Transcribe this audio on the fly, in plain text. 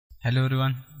Hello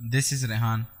everyone, this is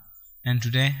Rehan and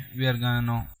today we are gonna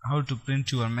know how to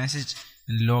print your message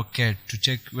in Logcat to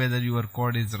check whether your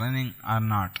code is running or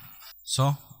not.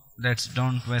 So let's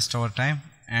don't waste our time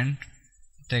and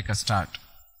take a start.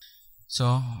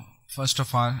 So first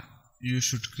of all, you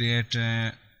should create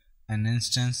an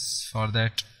instance. For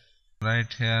that,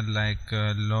 write here like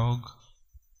log.d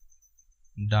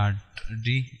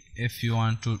if you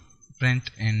want to print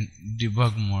in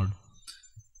debug mode.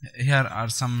 Here are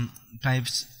some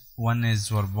types. One is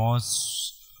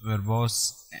verbose,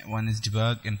 one is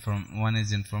debug, one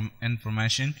is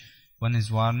information, one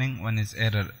is warning, one is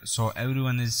error. So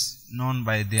everyone is known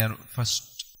by their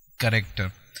first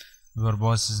character.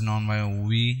 Verbose is known by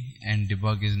V, and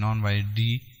debug is known by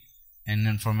D, and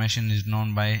information is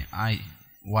known by I,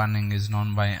 warning is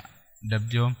known by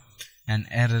W, and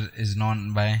error is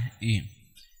known by E.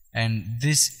 And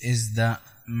this is the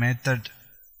method,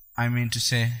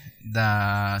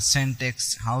 the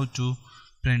syntax how to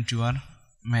print your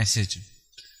message.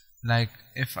 Like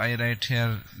if I write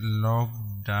here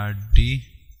log.d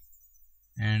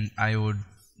and I would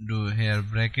do here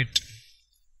bracket,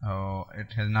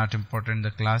 it has not important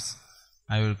the class.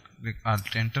 I will click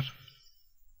Alt Enter.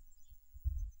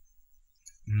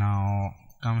 Now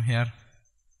come here.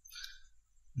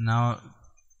 Now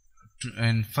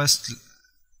and first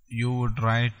you would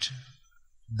write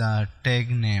the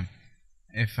tag name.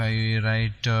 If I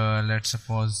write let's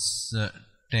suppose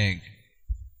tag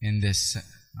in this,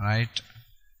 right,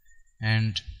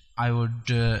 and I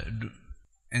would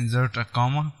insert a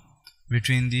comma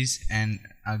between these, and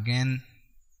again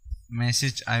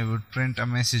message, I would print a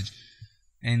message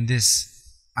in this.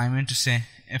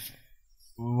 If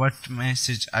what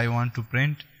message I want to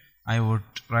print, I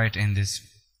would write in this.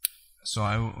 So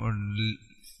I would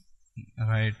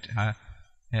write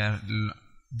here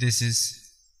this is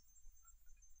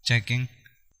checking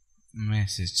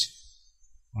message,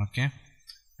 okay,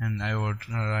 and I would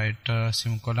write a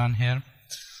semicolon here.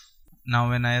 Now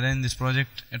when I run this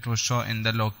project, it will show in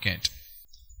the Logcat.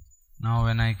 Now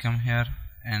when I come here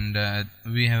and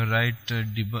we have write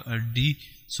D,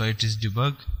 so it is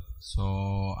debug.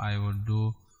 So I would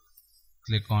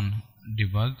click on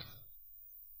debug,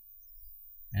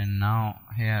 and now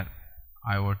here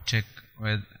I would check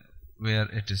where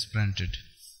it is printed.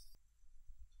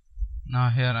 Now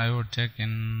here I would check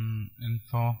in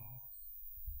info.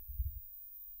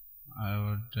 I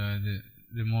would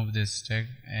remove this tag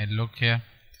and look here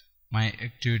my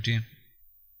activity.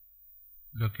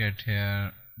 Look at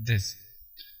here this.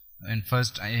 And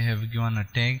first I have given a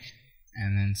tag,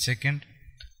 and then second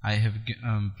I have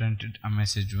printed a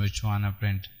message which wanna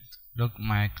print. Look,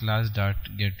 my class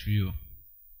dot get view,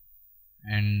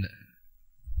 and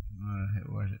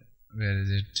where is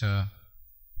it?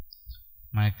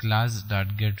 My class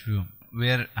dot get view,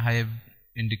 where I have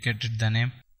indicated the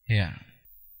name here.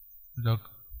 Look,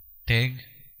 tag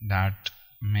dot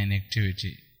main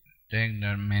activity,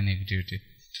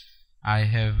 I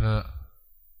have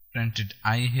printed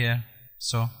I here,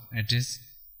 so it is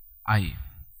I.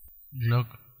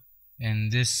 Look,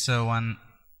 in this one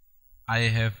I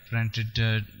have printed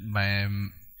by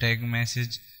tag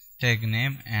message, tag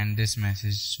name, and this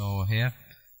message. So here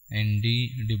in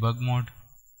debug mode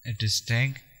it is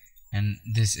tag, and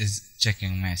this is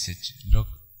checking message. Look,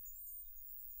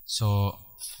 so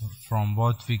from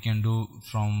both we can do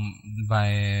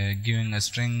by giving a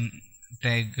string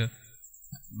tag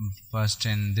first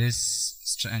in this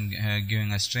string,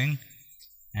 giving a string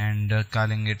and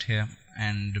calling it here,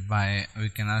 and we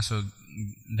can also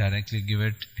directly give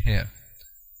it here.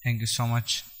 Thank you so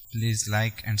much. Please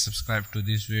like and subscribe to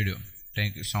this video.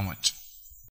 Thank you so much.